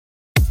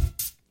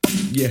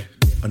Yeah,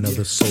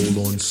 another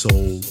soul on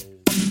soul.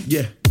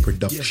 Yeah,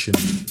 production.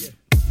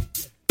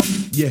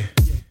 Yeah,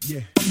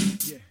 yeah,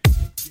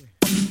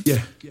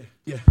 yeah,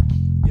 yeah.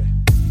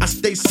 I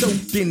stay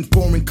soaked in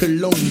foreign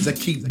colognes, I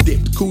keep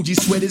dipped. Coogee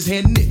sweaters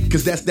hand knit,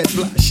 cause that's that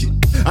fly shit.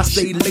 I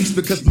stay laced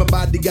because my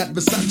body got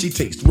Versace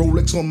taste.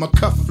 Rolex on my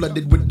cuff,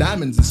 flooded with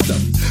diamonds and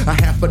stuff. A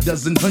half a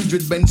dozen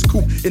 100 Benz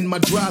coupe in my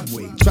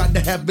driveway. Tried to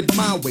have it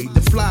my way,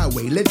 the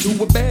flyway led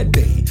to a bad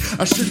day.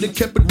 I should've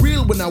kept it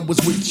real when I was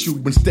with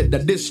you. Instead I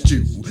dissed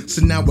you,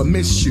 so now I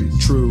miss you,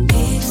 true.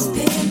 It's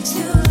been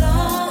too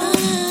long.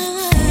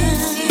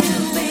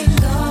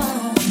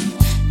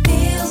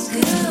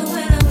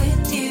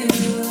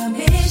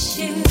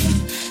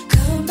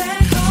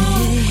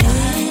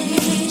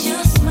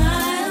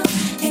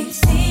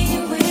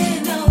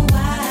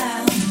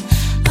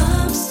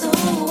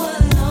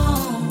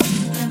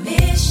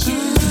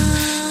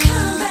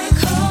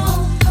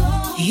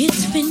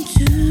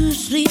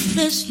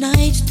 Sleepless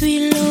nights,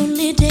 3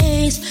 lonely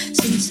days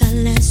since I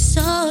last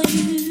saw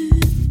you.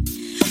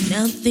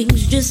 Now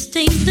things just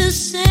ain't the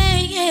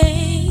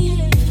same.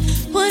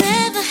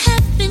 Whatever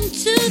happened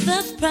to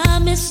the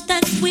promise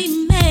that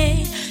we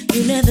made?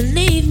 You'll never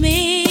leave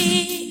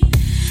me,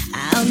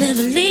 I'll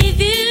never leave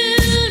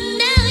you.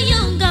 Now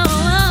you're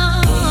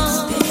gone.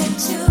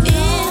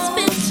 It's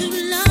been too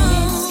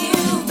long since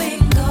you've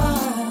been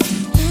gone.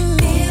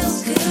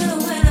 Feels good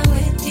when I'm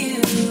with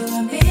you.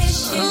 I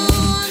miss you.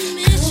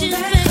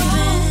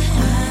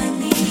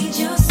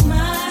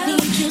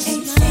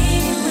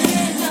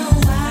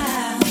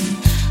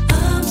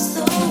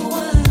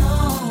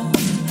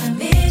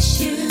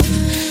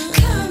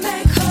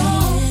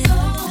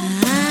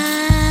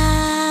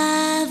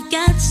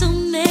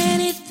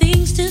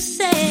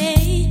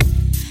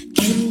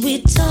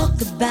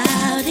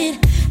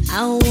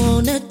 I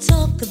wanna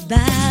talk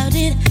about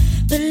it,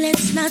 but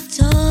let's not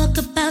talk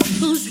about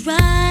who's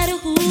right or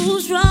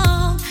who's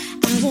wrong.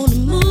 I wanna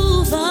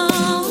move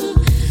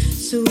on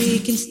so we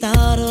can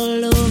start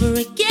all over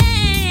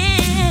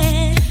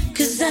again.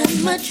 Cause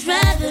I'd much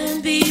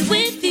rather be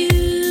with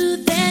you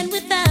than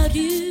without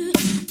you.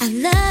 I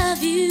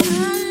love you,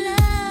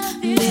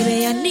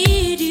 baby, I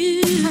need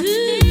you.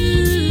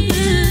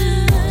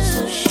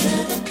 So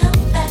sugar,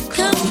 come back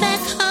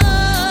home.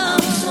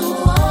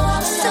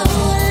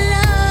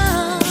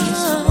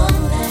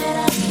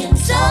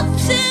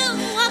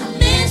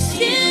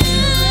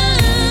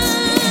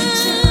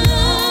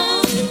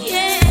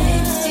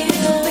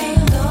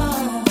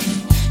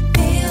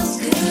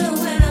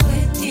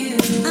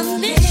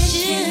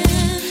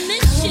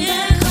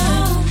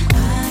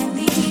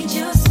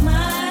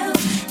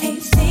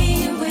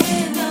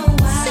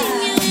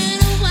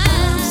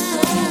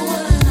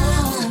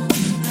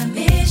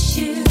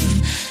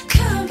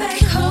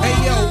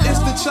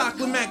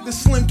 The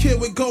slim kid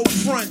with gold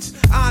fronts,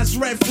 eyes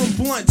red from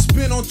blunts.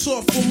 Been on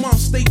tour for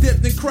months, they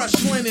dipped in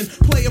crushed linen.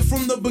 Player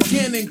from the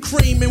beginning,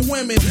 creaming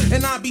women,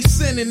 and I be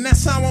sinning.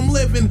 That's how I'm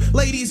living.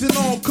 Ladies in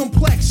all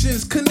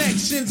complexions,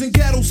 connections and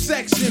ghetto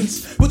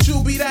sections. But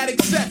you'll be that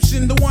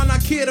exception, the one I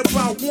cared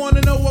about.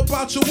 Wanna know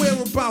about your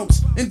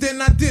whereabouts, and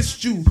then I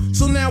dissed you.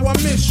 So now I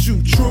miss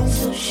you, true.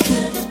 So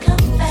sugar,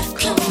 come back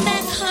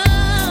home.